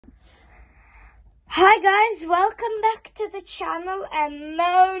Hi guys, welcome back to the channel, and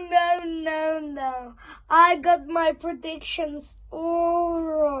no, I got my predictions all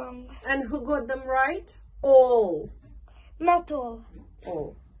wrong. And who got them right? All. Not all.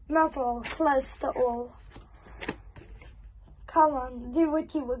 All. Not all, close to all. Come on, do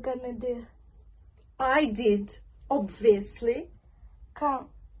what you were gonna do. I did, obviously. Come,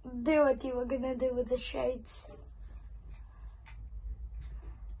 do what you were gonna do with the shades.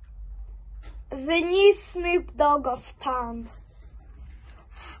 The new Snoop Dogg of town.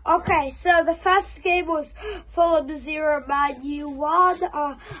 Okay, so the first game was Fulham 0, Man U 1.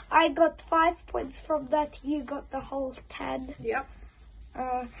 I got 5 points from that. You got the whole 10. Yep.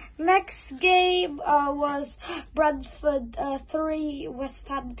 Next game was Brentford 3, West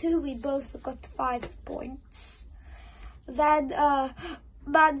Ham 2. We both got 5 points. Then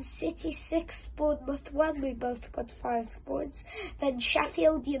Man City 6, Bournemouth 1, we both got 5 points. Then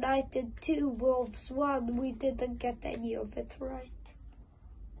Sheffield United 2, Wolves 1, we didn't get any of it right.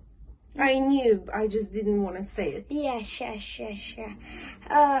 I knew, I just didn't want to say it. Yeah.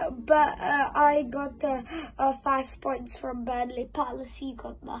 But I got 5 points from Burnley Palace, he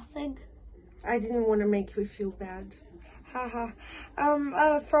got nothing. I didn't want to make you feel bad. From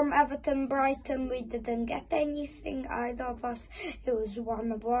Everton Brighton, we didn't get anything, either of us. It was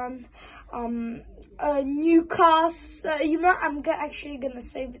 1-1. Newcastle, I'm actually gonna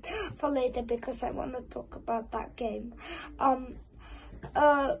save it for later because I want to talk about that game.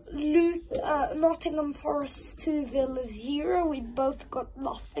 Nottingham Forest 2, Villa 0. We both got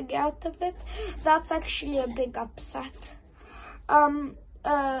nothing out of it. That's actually a big upset. Oh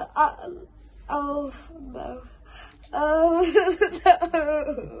no. Oh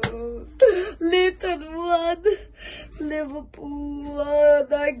no. Luton 1, Liverpool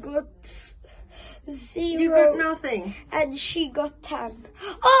 1. I got 0. You got nothing. And she got 10.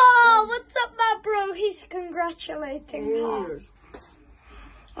 Oh, what's up, my bro? He's congratulating her.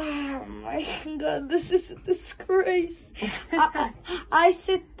 Oh my god, this is a disgrace. I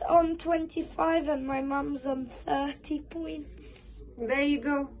sit on 25 and my mum's on 30 points. There you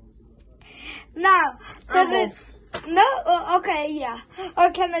go. Now, okay, yeah.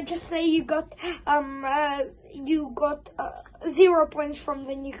 Or can I just say you got 0 points from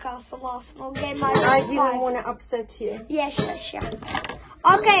the Newcastle Arsenal game? I didn't want to upset you. Yeah, sure.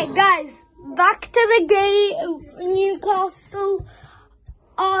 Okay, guys, back to the game. Newcastle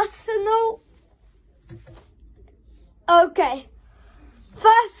Arsenal. Okay.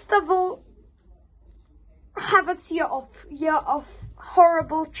 First of all, Havertz, you're off. You're off.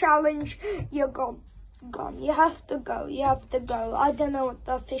 Horrible challenge. You're gone. You have to go. I don't know what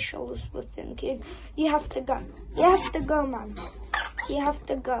the officials were thinking. You have to go. You have to go, man. You have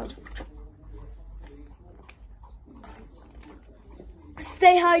to go.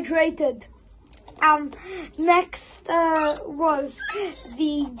 Stay hydrated. Next was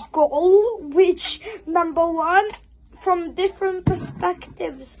the goal, which, number one, from different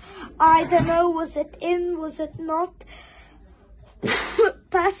perspectives, I don't know, was it in, was it not?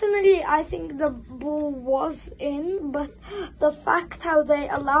 Personally, I think the ball was in, but the fact how they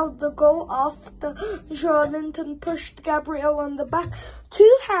allowed the goal after Joelinton pushed Gabriel on the back,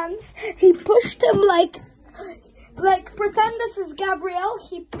 2 hands, he pushed him like pretend this is Gabriel,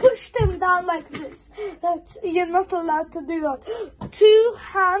 he pushed him down like this. You're not allowed to do that. 2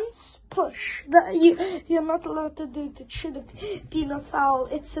 hands push. You're not allowed to do that. It should have been a foul.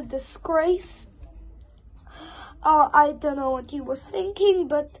 It's a disgrace. I don't know what you were thinking,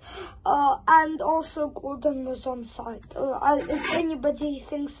 but and also Gordon was onside. If anybody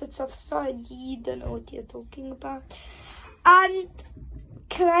thinks it's offside, you don't know what you're talking about. And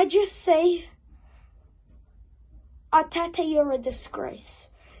can I just say, Arteta, you're a disgrace.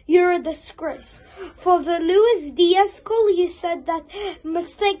 You're a disgrace. For the Luis Diaz goal, you said that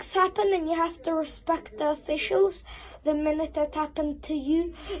mistakes happen and you have to respect the officials. The minute it happened to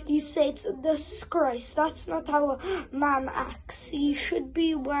you, you say it's a disgrace. That's not how a man acts. You should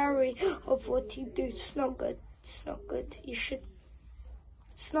be wary of what you do. It's not good. It's not good.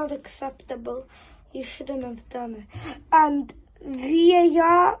 It's not acceptable. You shouldn't have done it. And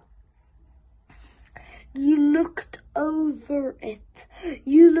VAR, you looked over it.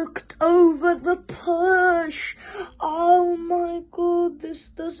 You looked over the push. Oh my god, this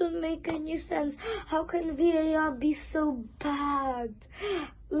doesn't make any sense. How can VAR be so bad?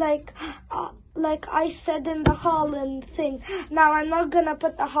 Like I said in the Haaland thing. Now, I'm not gonna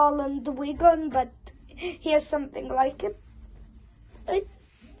put the Haaland wig on, but here's something like it.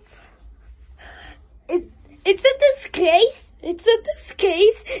 It's a disgrace. It's a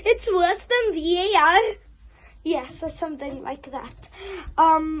disgrace. It's worse than VAR. Yes, or something like that.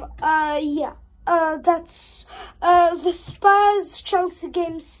 Yeah. that's the Spurs Chelsea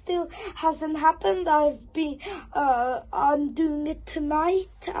game still hasn't happened. I'm doing it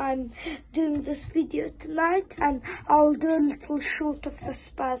tonight. I'm doing this video tonight, and I'll do a little short of the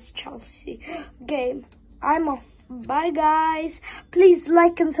Spurs Chelsea game. I'm off. Bye guys. Please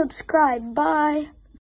like and subscribe. Bye.